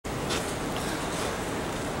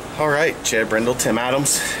All right, Chad Brindle, Tim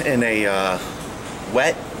Adams in a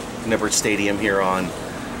wet Nippert Stadium here on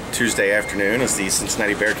Tuesday afternoon as the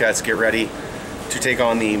Cincinnati Bearcats get ready to take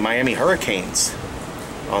on the Miami Hurricanes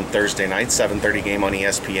on Thursday night, 7:30 game on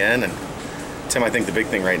ESPN. And Tim, I think the big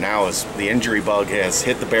thing right now is the injury bug has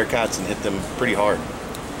hit the Bearcats and hit them pretty hard.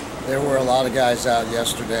 There were a lot of guys out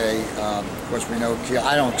yesterday. Of course, we know Keel.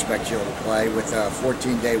 I don't expect Keel to play with a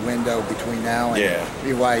 14-day window between now and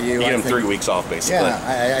BYU. You get him 3 weeks off, basically.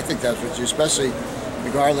 Yeah, I think that's what you, especially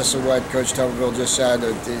regardless of what Coach Tuberville just said,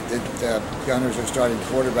 the Gunners are starting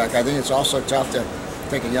quarterback. I think it's also tough to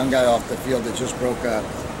take a young guy off the field that just broke a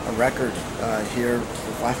record here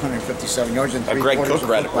for 557 yards in 3 quarters. A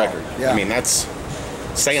Greg Cook record. Yeah. I mean, that's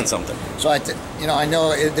saying something. So I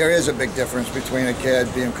know there is a big difference between a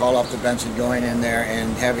kid being called off the bench and going in there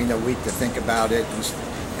and having a week to think about it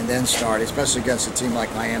and then start, especially against a team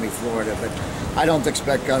like Miami, Florida. But I don't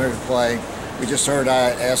expect Gunner to play. We just heard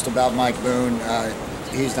asked about Mike Boone.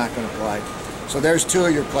 He's not going to play. So there's 2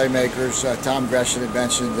 of your playmakers. Tom Gresham had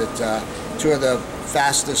mentioned that 2 of the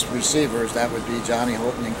fastest receivers, that would be Johnny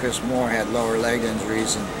Holton and Chris Moore, had lower leg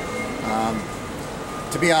injuries. And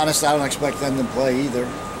to be honest, I don't expect them to play either.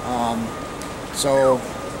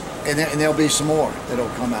 And there'll be some more that'll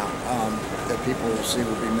come out that people will see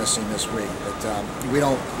will be missing this week. But we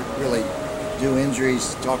don't really do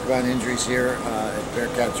injuries, talk about injuries here at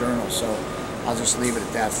Bearcat Journal, so I'll just leave it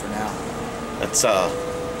at that for now. It's a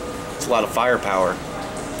lot of firepower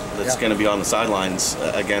that's going to be on the sidelines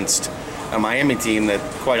against a Miami team that,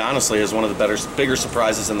 quite honestly, is one of the bigger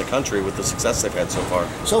surprises in the country with the success they've had so far.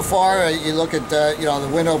 So far, you look at the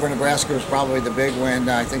win over Nebraska was probably the big win.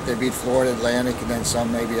 I think they beat Florida Atlantic and then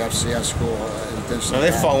some, maybe FCS school.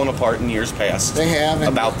 They've fallen apart in years past. They have.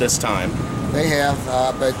 About this time. They have,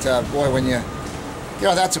 but boy, when you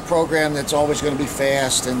that's a program that's always going to be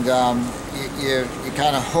fast, and you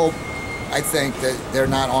kind of hope, I think, that they're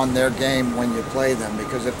not on their game when you play them,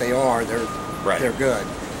 because if they are, they're good.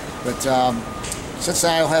 But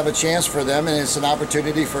Cincinnati will have a chance for them, and it's an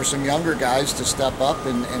opportunity for some younger guys to step up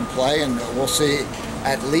and play, and we'll see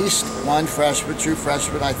at least one freshman, true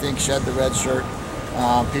freshman, I think, shed the red shirt.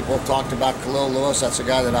 People have talked about Khalil Lewis. That's a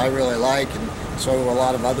guy that I really like, and so do a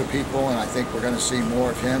lot of other people, and I think we're going to see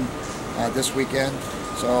more of him this weekend.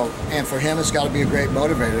 So, and for him, it's got to be a great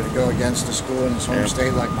motivator to go against a school in his home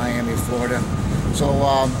state like Miami, Florida.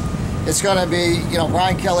 So it's going to be,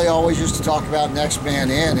 Brian Kelly always used to talk about next man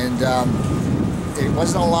in, and it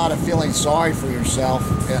wasn't a lot of feeling sorry for yourself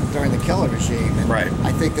during the Keller regime. And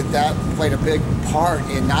I think that played a big part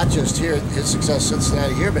in not just here his success in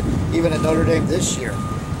Cincinnati here, but even at Notre Dame this year.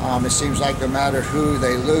 It seems like no matter who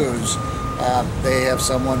they lose, they have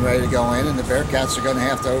someone ready to go in, and the Bearcats are going to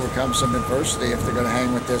have to overcome some adversity if they're going to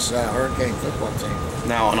hang with this Hurricane football team.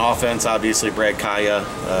 Now on offense, obviously Brad Kaaya,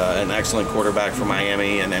 an excellent quarterback for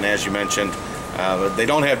Miami, and as you mentioned, they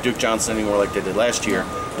don't have Duke Johnson anymore like they did last year,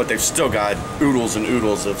 but they've still got oodles and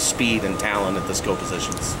oodles of speed and talent at the skill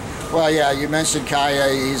positions. Well, yeah, you mentioned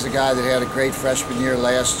Kaaya. He's a guy that had a great freshman year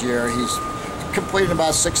last year. He's completing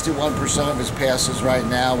about 61% of his passes right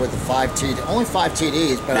now with only 5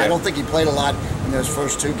 TDs, but I don't think he played a lot in those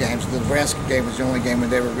first 2 games. The Nebraska game was the only game when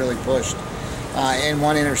they were really pushed, and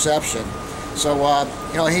 1 interception. So,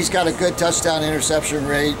 he's got a good touchdown-interception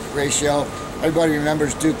ratio. Everybody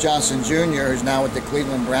remembers Duke Johnson Jr., who's now with the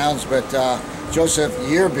Cleveland Browns, but Joseph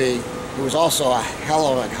Yearby, who was also a hell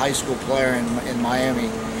of a high school player in Miami,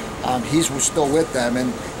 he's still with them,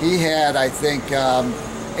 and he had, I think,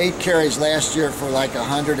 8 carries last year for like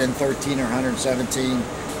 113 or 117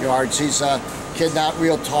 yards. He's a kid not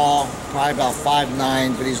real tall, probably about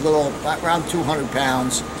 5'9", but he's around 200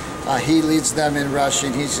 pounds. He leads them in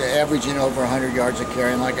rushing. He's averaging over 100 yards a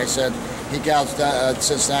carry, and like I said, he gouged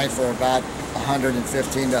Cincinnati for about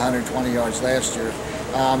 115 to 120 yards last year.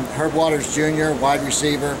 Herb Waters Jr., wide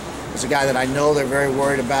receiver, is a guy that I know they're very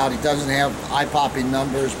worried about. He doesn't have eye-popping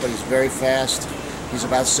numbers, but he's very fast. He's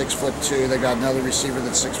about 6'2". They got another receiver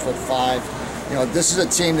that's 6'5". This is a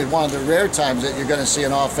team that one of the rare times that you're going to see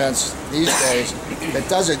an offense these days that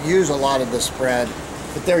doesn't use a lot of the spread,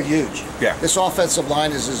 but they're huge. Yeah. This offensive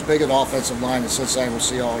line is as big an offensive line as Cincinnati will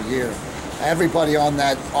see all year. Everybody on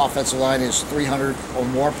that offensive line is 300 or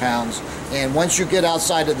more pounds, and once you get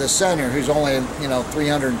outside of the center, who's only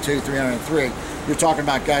 302, 303, you're talking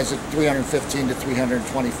about guys at 315 to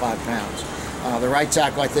 325 pounds. The right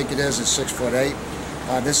tackle, I think it is 6'8".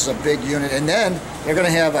 This is a big unit. And then they're going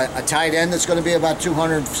to have a tight end that's going to be about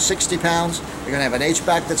 260 pounds. They're going to have an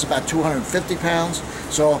H-back that's about 250 pounds.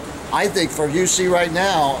 So I think for UC right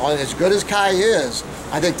now, as good as Kai is,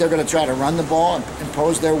 I think they're going to try to run the ball and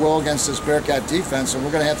impose their will against this Bearcat defense. And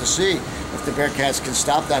we're going to have to see if if the Bearcats can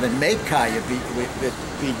stop that and make Kaya beat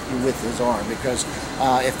you with his arm, because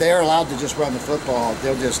if they're allowed to just run the football,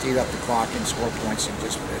 they'll just eat up the clock and score points and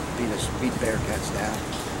just beat Bearcats down.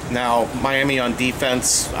 Now, Miami on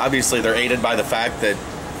defense, obviously they're aided by the fact that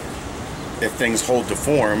if things hold to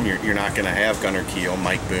form, you're not going to have Gunnar Kiel,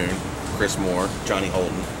 Mike Boone, Chris Moore, Johnny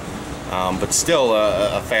Holden, but still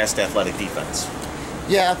a fast, athletic defense.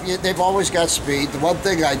 Yeah, they've always got speed. The one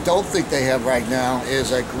thing I don't think they have right now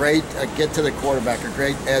is a great get to the quarterback, a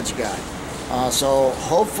great edge guy. So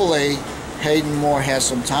hopefully Hayden Moore has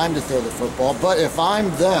some time to throw the football. But if I'm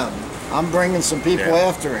them, I'm bringing some people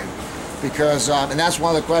after him. Because, and that's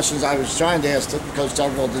one of the questions I was trying to ask Coach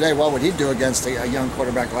Tuberville today. What would he do against a young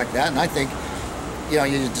quarterback like that? And I think, you know,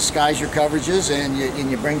 you disguise your coverages and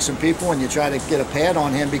you bring some people and you try to get a pad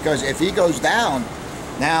on him, because if he goes down,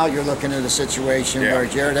 now you're looking at a situation where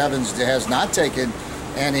Jared Evans has not taken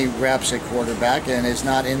any reps at quarterback and is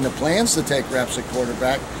not in the plans to take reps at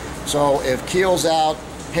quarterback. So if Kiel's out,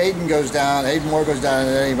 Hayden Moore goes down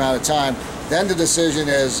in any amount of time, then the decision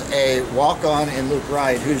is a walk-on in Luke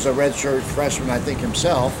Wright, who's a redshirt freshman, I think,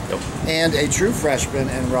 himself, and a true freshman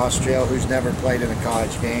in Ross Trail, who's never played in a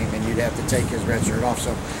college game, and you'd have to take his redshirt off.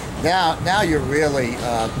 So now you're really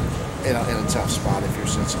in a tough spot if you're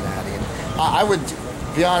Cincinnati. And I would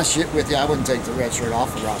be honest with you, I wouldn't take the redshirt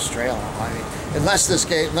off of Ross Trail. I mean, unless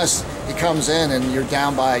he comes in and you're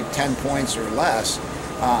down by 10 points or less,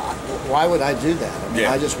 why would I do that? I mean,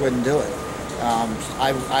 I just wouldn't do it.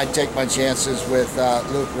 I'd take my chances with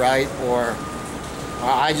Luke Wright, or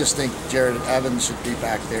I just think Jared Evans should be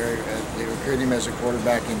back there. They recruit him as a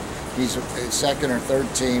quarterback, and he's a second or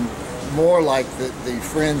third team, more like the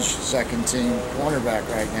fringe second team cornerback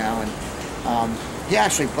right now. And he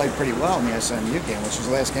actually played pretty well in the SMU game, which was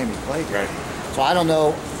the last game he played. Right. So I don't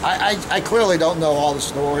know. I clearly don't know all the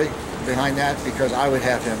story behind that, because I would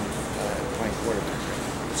have him playing quarterback.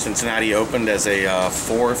 Cincinnati opened as a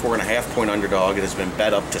 4.5 point underdog. It has been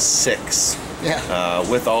bet up to 6. Yeah.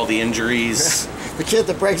 With all the injuries. The kid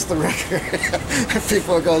that breaks the record.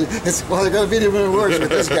 People are going, they're going to beat him even worse with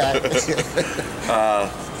this guy.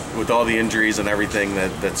 With all the injuries and everything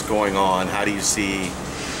that's going on, how do you see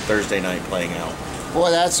Thursday night playing out?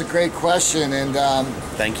 Boy, that's a great question. And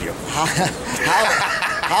thank you.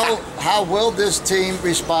 How will this team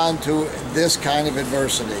respond to this kind of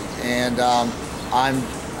adversity? And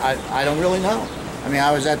I don't really know. I mean,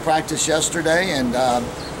 I was at practice yesterday, and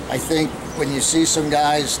I think when you see some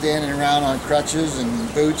guys standing around on crutches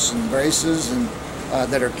and boots and braces and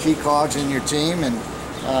that are key cogs in your team, and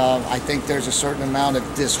I think there's a certain amount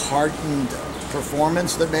of disheartened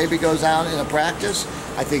performance that maybe goes out in a practice.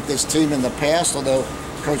 I think this team in the past, although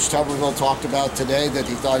Coach Tuberville talked about today that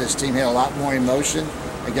he thought his team had a lot more emotion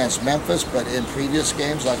against Memphis, but in previous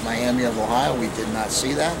games like Miami of Ohio, we did not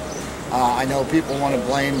see that. I know people want to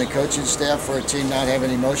blame the coaching staff for a team not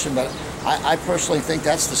having emotion, but I personally think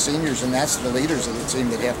that's the seniors and that's the leaders of the team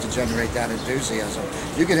that have to generate that enthusiasm.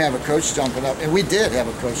 You can have a coach jumping up, and we did have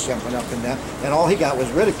a coach jumping up and down, and all he got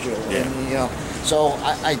was ridicule. Yeah. And, so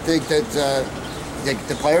I think that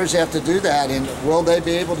the players have to do that, and will they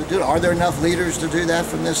be able to do it? Are there enough leaders to do that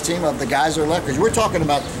from this team of the guys that are left? Because we're talking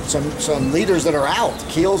about some leaders that are out.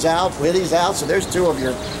 Keel's out, Whitty's out, so there's 2 of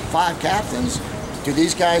your 5 captains. Do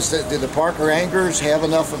these guys, do the Parker Angers have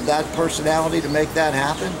enough of that personality to make that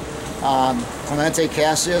happen? Clemente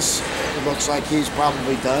Cassius, it looks like he's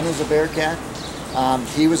probably done as a Bearcat.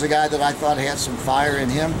 He was a guy that I thought had some fire in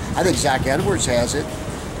him. I think Zach Edwards has it.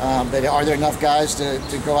 But are there enough guys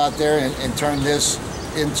to go out there and turn this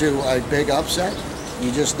into a big upset?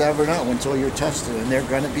 You just never know until you're tested, and they're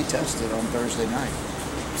going to be tested on Thursday night.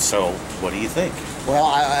 So, what do you think? Well,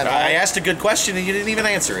 I asked a good question and you didn't even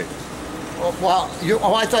answer it. Well,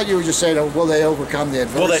 I thought you were just saying, will they overcome the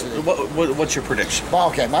adversity? What's your prediction? Well,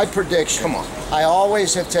 okay, my prediction. Come on. I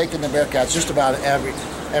always have taken the Bearcats just about every time.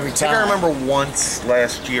 I think I remember once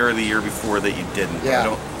last year or the year before that you didn't. Yeah,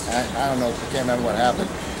 I don't know. I can't remember what happened.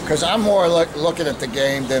 Because I'm more looking at the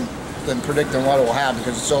game than predicting what will happen,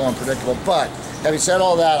 because it's so unpredictable. But having said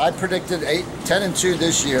all that, I predicted 10-2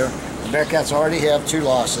 this year. The Bearcats already have 2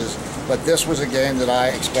 losses, but this was a game that I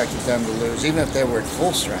expected them to lose, even if they were at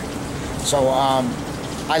full strength. So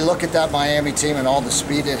I look at that Miami team and all the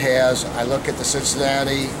speed it has. I look at the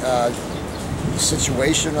Cincinnati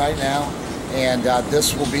situation right now, and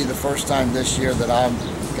this will be the first time this year that I'm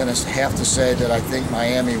going to have to say that I think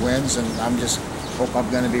Miami wins, and I'm just hope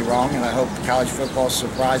I'm going to be wrong, and I hope college football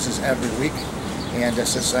surprises every week, and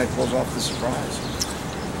Cincinnati pulls off the surprise.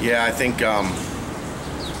 Yeah, I think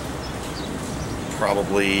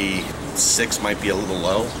probably 6 might be a little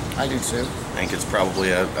low. I do too. I think it's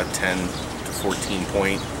probably a 10 to 14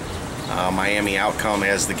 point Miami outcome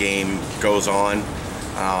as the game goes on.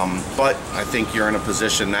 But I think you're in a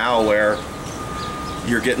position now where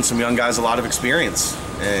you're getting some young guys a lot of experience,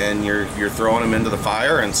 and you're throwing them into the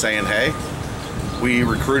fire and saying, hey, we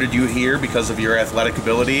recruited you here because of your athletic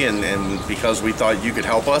ability and because we thought you could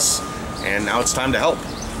help us, and now it's time to help.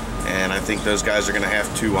 And I think those guys are going to have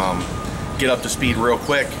to get up to speed real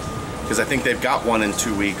quick, because I think they've got 1 in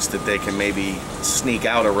 2 weeks that they can maybe sneak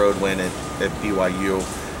out a road win at BYU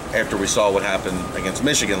after we saw what happened against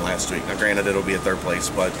Michigan last week. Now granted, it'll be at third place,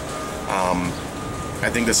 but I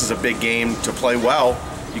think this is a big game to play well.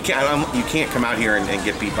 You can't come out here and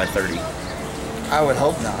get beat by 30. I would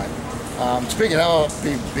hope not. Speaking of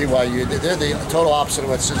BYU, they're the total opposite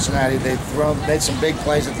of what Cincinnati. They've made some big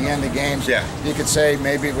plays at the end of games. Yeah. You could say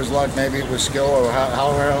maybe it was luck, maybe it was skill, or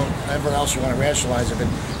however else you want to rationalize it. But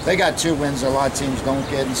they got 2 wins that a lot of teams don't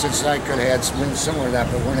get, and Cincinnati could have had wins similar to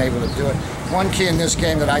that, but weren't able to do it. One key in this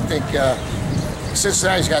game that I think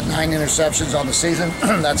Cincinnati's got 9 interceptions on the season.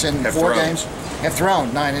 That's in 4 games. Have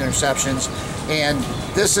thrown 9 interceptions. And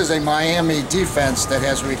this is a Miami defense that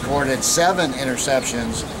has recorded 7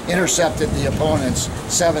 interceptions, intercepted the opponents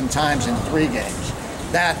 7 times in 3 games.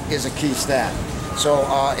 That is a key stat. So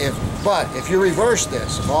if you reverse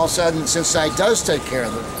this, if all of a sudden Cincinnati does take care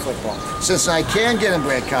of the football, Cincinnati can get in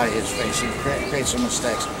Brad Callier's face and create some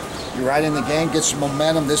mistakes. You're right in the game, get some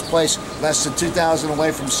momentum. This place less than 2,000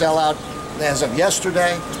 away from sellout as of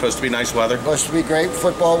yesterday. It's supposed to be nice weather. Supposed to be great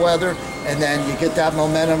football weather, and then you get that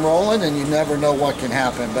momentum rolling, and you never know what can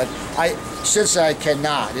happen. But Cincinnati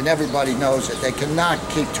cannot, and everybody knows it, they cannot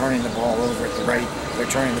keep turning the ball over at the rate they're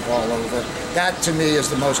turning the ball over. That, to me, is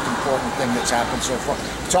the most important thing that's happened so far.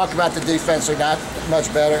 Talk about the defense, they're not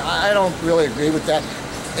much better. I don't really agree with that.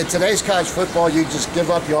 In today's college football, you just give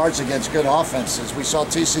up yards against good offenses. We saw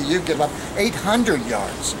TCU give up 800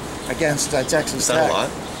 yards against Texas Tech. Is that a lot?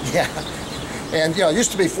 Yeah. And it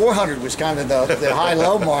used to be 400 was kind of the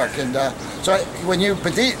high-low mark, and so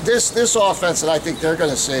but this offense that I think they're going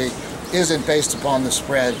to see isn't based upon the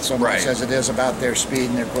spread so much as it is about their speed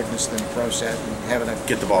and their quickness in the pro set and having to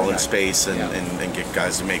get the ball in space and get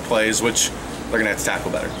guys to make plays, which they're going to have to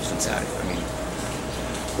tackle better. Cincinnati. I mean,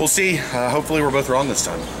 we'll see. Hopefully, we're both wrong this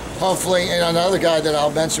time. Hopefully, and another guy that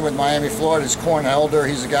I'll mention with Miami, Florida is Corn Elder.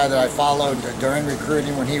 He's a guy that I followed during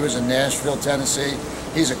recruiting when he was in Nashville, Tennessee.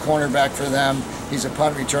 He's a cornerback for them. He's a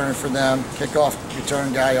punt returner for them, kickoff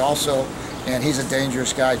return guy also, and he's a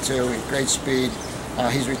dangerous guy too. Great speed.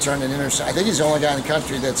 He's returned an interception. I think he's the only guy in the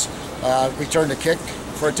country that's returned a kick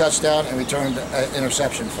for a touchdown and returned an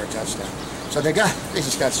interception for a touchdown. So they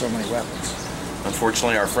just got so many weapons.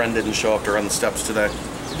 Unfortunately, our friend didn't show up to run the steps today.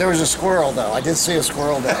 There was a squirrel though. I did see a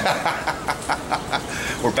squirrel down there.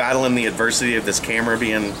 We're battling the adversity of this camera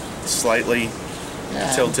being slightly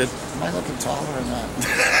tilted. Am I looking taller or not?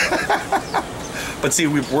 But see,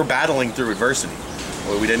 we're battling through adversity.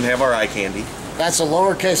 Well, we didn't have our eye candy. That's a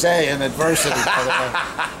lowercase a in adversity, by the way.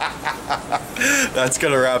 That's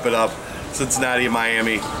going to wrap it up. Cincinnati and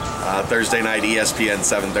Miami, Thursday night, ESPN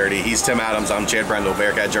 7:30. He's Tim Adams. I'm Chad Brendel,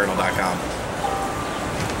 BearcatJournal.com.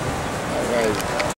 All right.